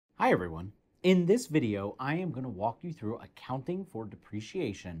Hi everyone. In this video, I am going to walk you through accounting for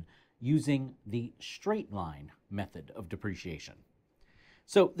depreciation using the straight line method of depreciation.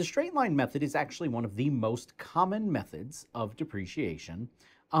 So the straight line method is actually one of the most common methods of depreciation.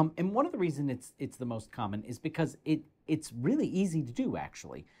 And one of the reasons it's the most common is because it's really easy to do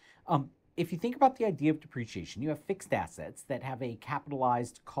actually. If you think about the idea of depreciation, you have fixed assets that have a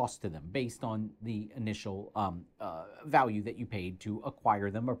capitalized cost to them based on the initial value that you paid to acquire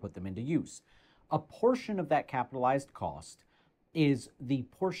them or put them into use. A portion of that capitalized cost is the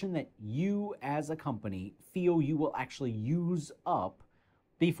portion that you as a company feel you will actually use up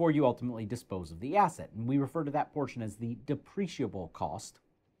before you ultimately dispose of the asset. And we refer to that portion as the depreciable cost.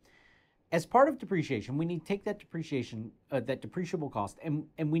 As part of depreciation, we need to take that that depreciable cost,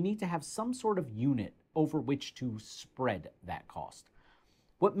 and we need to have some sort of unit over which to spread that cost.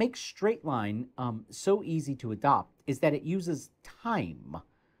 What makes straight line so easy to adopt is that it uses time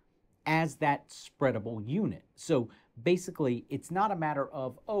as that spreadable unit. So basically, it's not a matter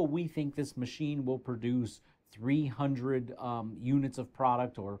of, oh, we think this machine will produce 300 units of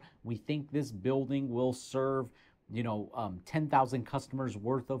product, or we think this building will serve 10,000 customers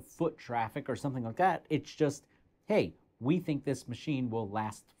worth of foot traffic or something like that. It's just, hey, we think this machine will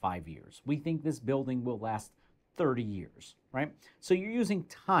last 5 years. We think this building will last 30 years, right? So you're using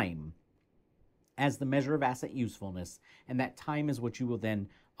time as the measure of asset usefulness, and that time is what you will then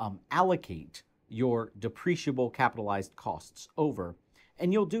allocate your depreciable capitalized costs over,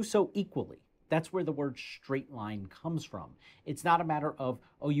 and you'll do so equally. That's where the word straight line comes from. It's not a matter of,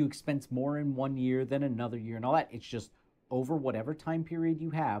 oh, you expense more in 1 year than another year and all that. It's just over whatever time period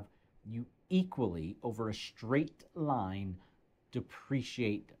you have, you equally, over a straight line,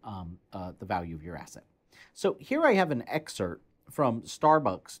 depreciate the value of your asset. So here I have an excerpt from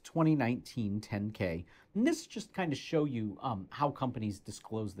Starbucks 2019 10K. And this just kind of show you how companies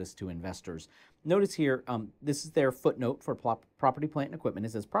disclose this to investors. Notice here, this is their footnote for property, plant, and equipment.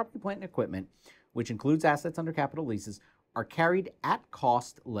 It says property, plant, and equipment, which includes assets under capital leases, are carried at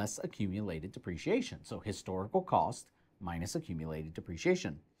cost less accumulated depreciation. So historical cost minus accumulated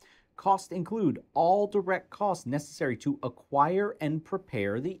depreciation. Costs include all direct costs necessary to acquire and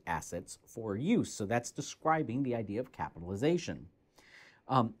prepare the assets for use. So that's describing the idea of capitalization.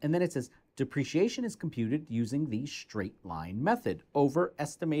 And then it says, depreciation is computed using the straight line method over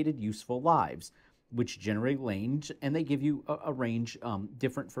estimated useful lives, which generate range, and they give you a range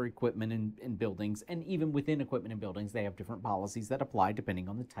different for equipment and buildings. And even within equipment and buildings, they have different policies that apply depending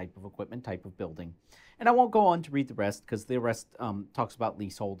on the type of equipment, type of building. And I won't go on to read the rest because the rest talks about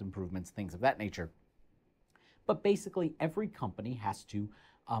leasehold improvements, things of that nature. But basically, every company has to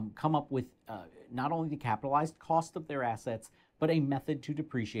come up with not only the capitalized cost of their assets, but a method to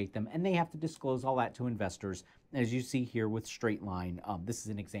depreciate them, and they have to disclose all that to investors. As you see here with straight line, this is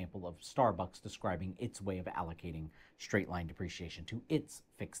an example of Starbucks describing its way of allocating straight line depreciation to its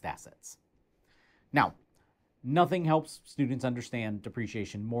fixed assets. Now, nothing helps students understand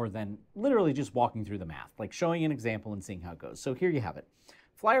depreciation more than literally just walking through the math, like showing an example and seeing how it goes. So here you have it.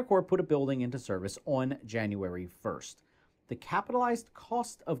 Flyer Corp put a building into service on January 1st. The capitalized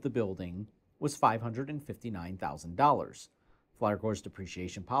cost of the building was $559,000. Flyer Corp's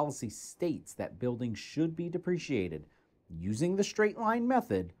depreciation policy states that buildings should be depreciated using the straight line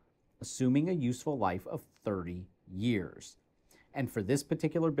method, assuming a useful life of 30 years. And for this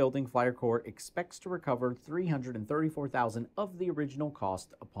particular building, Flyer Corp expects to recover $334,000 of the original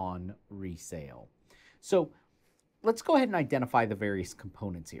cost upon resale. So let's go ahead and identify the various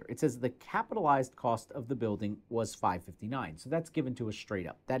components here. It says the capitalized cost of the building was $559,000. So that's given to us straight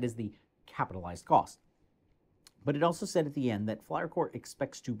up. That is the capitalized cost. But it also said at the end that Flyer Corp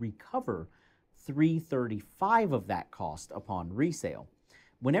expects to recover $335,000 of that cost upon resale.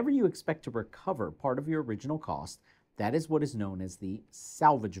 Whenever you expect to recover part of your original cost, that is what is known as the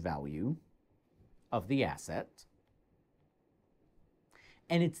salvage value of the asset.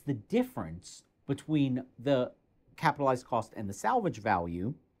 And it's the difference between the capitalized cost and the salvage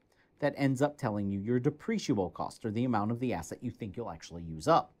value that ends up telling you your depreciable cost, or the amount of the asset you think you'll actually use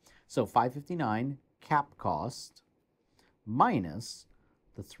up. So $559,000 cap cost minus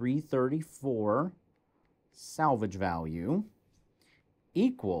the $334,000 salvage value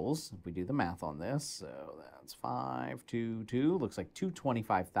equals, if we do the math on this, so that's 522, looks like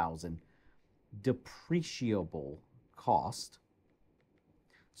 $225,000 depreciable cost.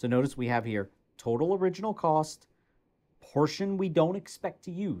 So notice we have here total original cost, portion we don't expect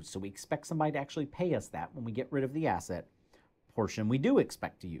to use, so we expect somebody to actually pay us that when we get rid of the asset, portion we do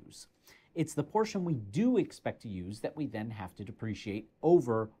expect to use. It's the portion we do expect to use that we then have to depreciate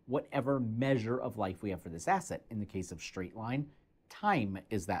over whatever measure of life we have for this asset. In the case of straight line, time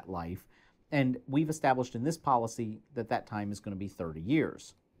is that life? And we've established in this policy that that time is going to be 30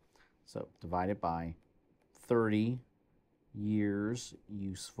 years. So divided by 30 years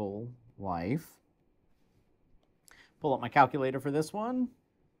useful life. Pull up my calculator for this one.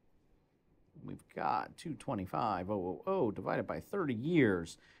 We've got 225,000 divided by 30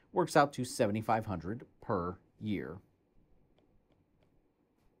 years works out to $7,500 per year.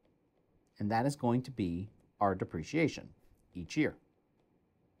 And that is going to be our depreciation each year.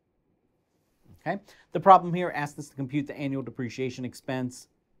 Okay? The problem here asks us to compute the annual depreciation expense.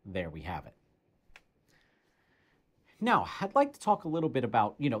 There we have it. Now, I'd like to talk a little bit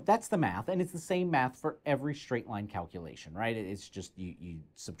about, that's the math, and it's the same math for every straight line calculation, right? It's just you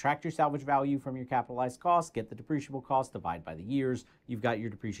subtract your salvage value from your capitalized cost, get the depreciable cost, divide by the years, you've got your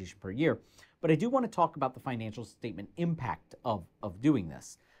depreciation per year. But I do want to talk about the financial statement impact of doing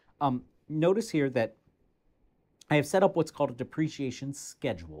this. Notice here that I have set up what's called a depreciation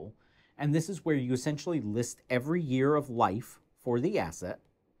schedule, and this is where you essentially list every year of life for the asset,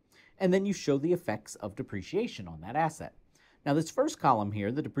 and then you show the effects of depreciation on that asset. Now this first column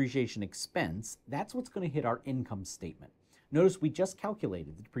here, the depreciation expense, that's what's going to hit our income statement. Notice we just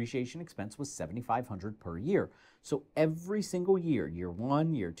calculated the depreciation expense was $7,500 per year. So every single year, year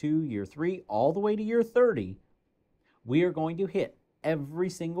 1, year 2, year 3, all the way to year 30, we are going to hit every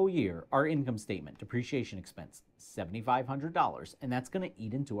single year our income statement, depreciation expense, $7,500, and that's going to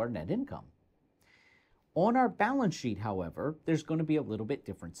eat into our net income. On our balance sheet, however, there's going to be a little bit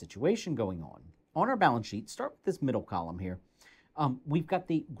different situation going on. On our balance sheet, start with this middle column here. We've got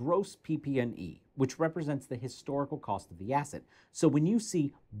the gross PP&E, which represents the historical cost of the asset. So when you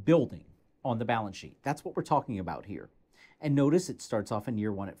see building on the balance sheet, that's what we're talking about here. And notice it starts off in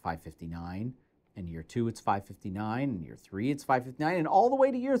year 1 at 559, and year 2 it's 559, and year 3 it's 559, and all the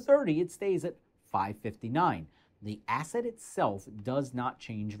way to year 30 it stays at 559. The asset itself does not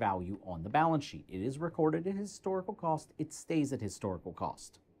change value on the balance sheet. It is recorded at historical cost. It stays at historical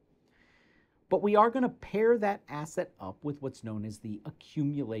cost. But we are going to pair that asset up with what's known as the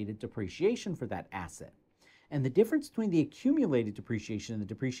accumulated depreciation for that asset. And the difference between the accumulated depreciation and the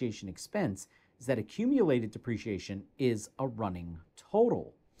depreciation expense is that accumulated depreciation is a running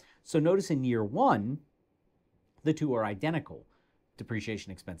total. So notice in year 1, the two are identical.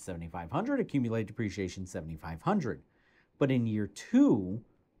 Depreciation expense $7,500, accumulated depreciation $7,500. But in year 2,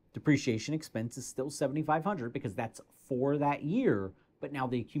 depreciation expense is still $7,500 because that's for that year, but now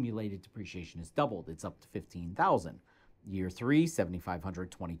the accumulated depreciation is doubled. It's up to $15,000. Year 3, $7,500,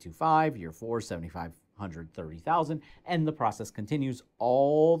 $22,500. Year 4, $7,500, $30,000. And the process continues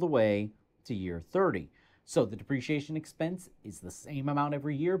all the way to year 30. So the depreciation expense is the same amount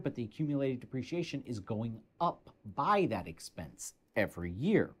every year, but the accumulated depreciation is going up by that expense every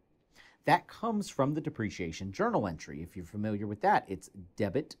year. That comes from the depreciation journal entry. If you're familiar with that, it's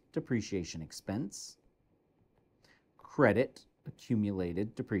debit depreciation expense, credit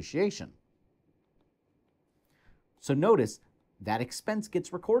accumulated depreciation. So notice that expense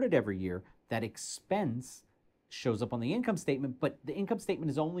gets recorded every year. That expense shows up on the income statement, but the income statement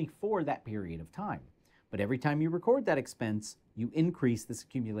is only for that period of time. But every time you record that expense, you increase this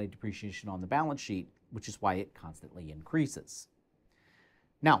accumulated depreciation on the balance sheet, which is why it constantly increases.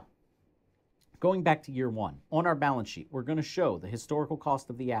 Now, going back to year 1, on our balance sheet, we're going to show the historical cost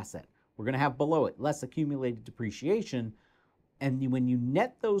of the asset. We're going to have below it less accumulated depreciation, and when you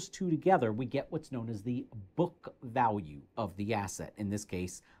net those two together, we get what's known as the book value of the asset, in this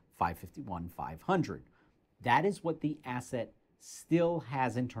case, $551,500. That is what the asset still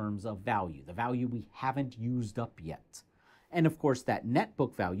has in terms of value, the value we haven't used up yet. And of course, that net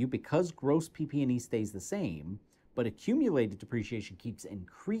book value, because gross PP&E stays the same, but accumulated depreciation keeps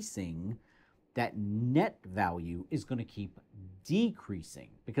increasing, that net value is going to keep decreasing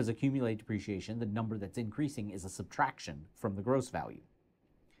because accumulated depreciation, the number that's increasing, is a subtraction from the gross value.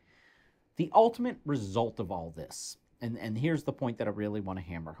 The ultimate result of all this, and here's the point that I really want to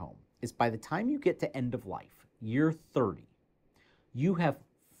hammer home, is by the time you get to end of life, year 30, you have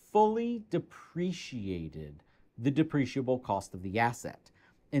fully depreciated the depreciable cost of the asset.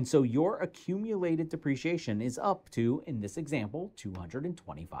 And so your accumulated depreciation is up to, in this example,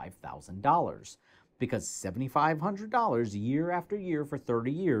 $225,000, because $7,500 year after year for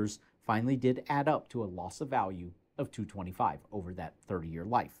 30 years finally did add up to a loss of value of $225,000 over that 30-year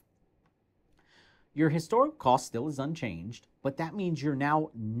life. Your historic cost still is unchanged, but that means your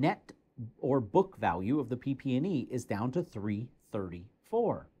now net or book value of the PP&E is down to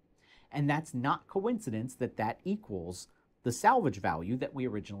 $334,000. And that's not coincidence that that equals the salvage value that we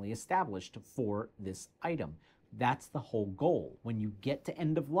originally established for this item. That's the whole goal. When you get to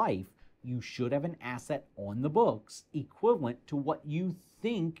end of life, you should have an asset on the books equivalent to what you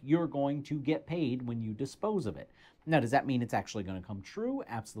think you're going to get paid when you dispose of it. Now, does that mean it's actually going to come true?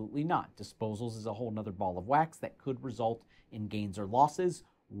 Absolutely not. Disposals is a whole nother ball of wax that could result in gains or losses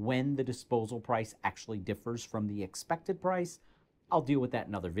when the disposal price actually differs from the expected price. I'll deal with that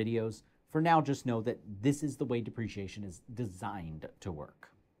in other videos. For now, just know that this is the way depreciation is designed to work.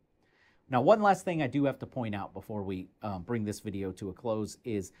 Now, one last thing I do have to point out before we bring this video to a close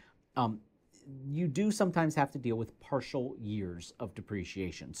is you do sometimes have to deal with partial years of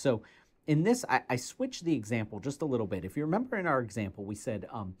depreciation. So in this, I switched the example just a little bit. If you remember in our example, we said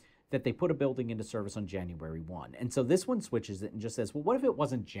that they put a building into service on January 1. And so this one switches it and just says, well, what if it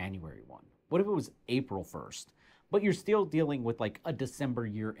wasn't January 1? What if it was April 1st? But you're still dealing with like a December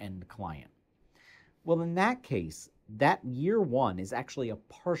year-end client. Well, in that case, that year 1 is actually a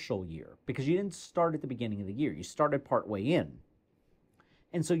partial year because you didn't start at the beginning of the year. You started partway in.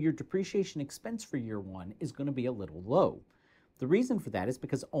 And so your depreciation expense for year 1 is going to be a little low. The reason for that is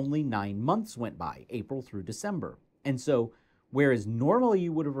because only 9 months went by, April through December. And so whereas normally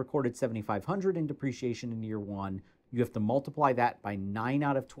you would have recorded $7,500 in depreciation in year 1, you have to multiply that by 9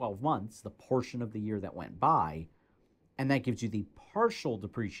 out of 12 months, the portion of the year that went by, and that gives you the partial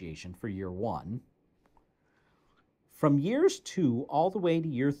depreciation for year 1. From years 2 all the way to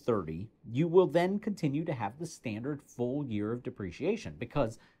year 30, you will then continue to have the standard full year of depreciation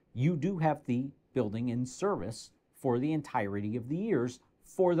because you do have the building in service for the entirety of the years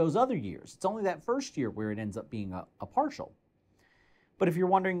for those other years. It's only that first year where it ends up being a partial. But if you're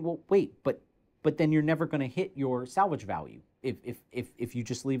wondering, well, wait, but then you're never going to hit your salvage value if you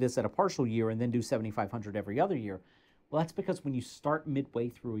just leave this at a partial year and then do $7,500 every other year. Well, that's because when you start midway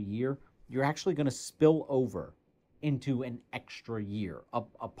through a year, you're actually going to spill over into an extra year,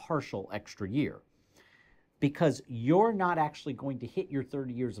 a partial extra year, because you're not actually going to hit your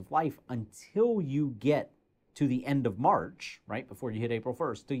 30 years of life until you get to the end of March, right, before you hit April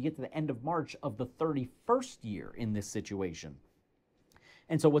 1st, till you get to the end of March of the 31st year in this situation.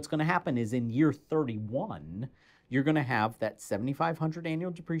 And so what's going to happen is in year 31, you're going to have that $7,500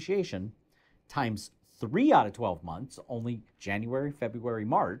 annual depreciation times 3 out of 12 months, only January, February,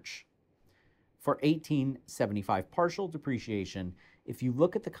 March, for $1,875 partial depreciation. If you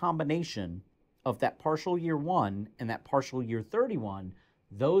look at the combination of that partial year 1 and that partial year 31,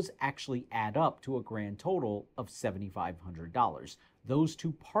 those actually add up to a grand total of $7,500. Those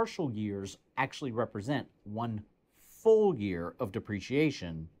two partial years actually represent one full year of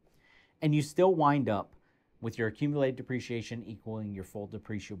depreciation, and you still wind up with your accumulated depreciation equaling your full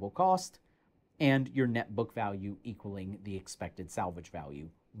depreciable cost and your net book value equaling the expected salvage value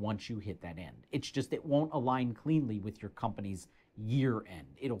once you hit that end. It's just it won't align cleanly with your company's year end.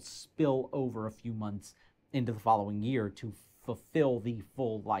 It'll spill over a few months into the following year to fulfill the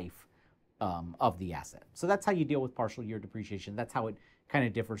full life of the asset. So that's how you deal with partial year depreciation. That's how it kind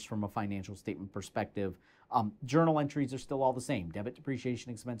of differs from a financial statement perspective. Journal entries are still all the same. Debit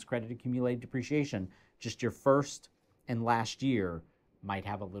depreciation expense, credit accumulated depreciation. Just your first and last year might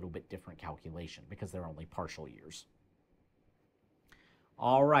have a little bit different calculation because they're only partial years.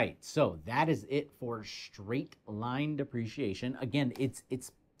 All right, so that is it for straight line depreciation. Again, it's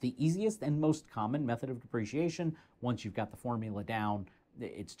the easiest and most common method of depreciation. Once you've got the formula down,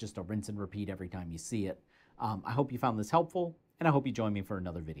 it's just a rinse and repeat every time you see it. I hope you found this helpful, and I hope you join me for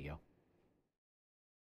another video.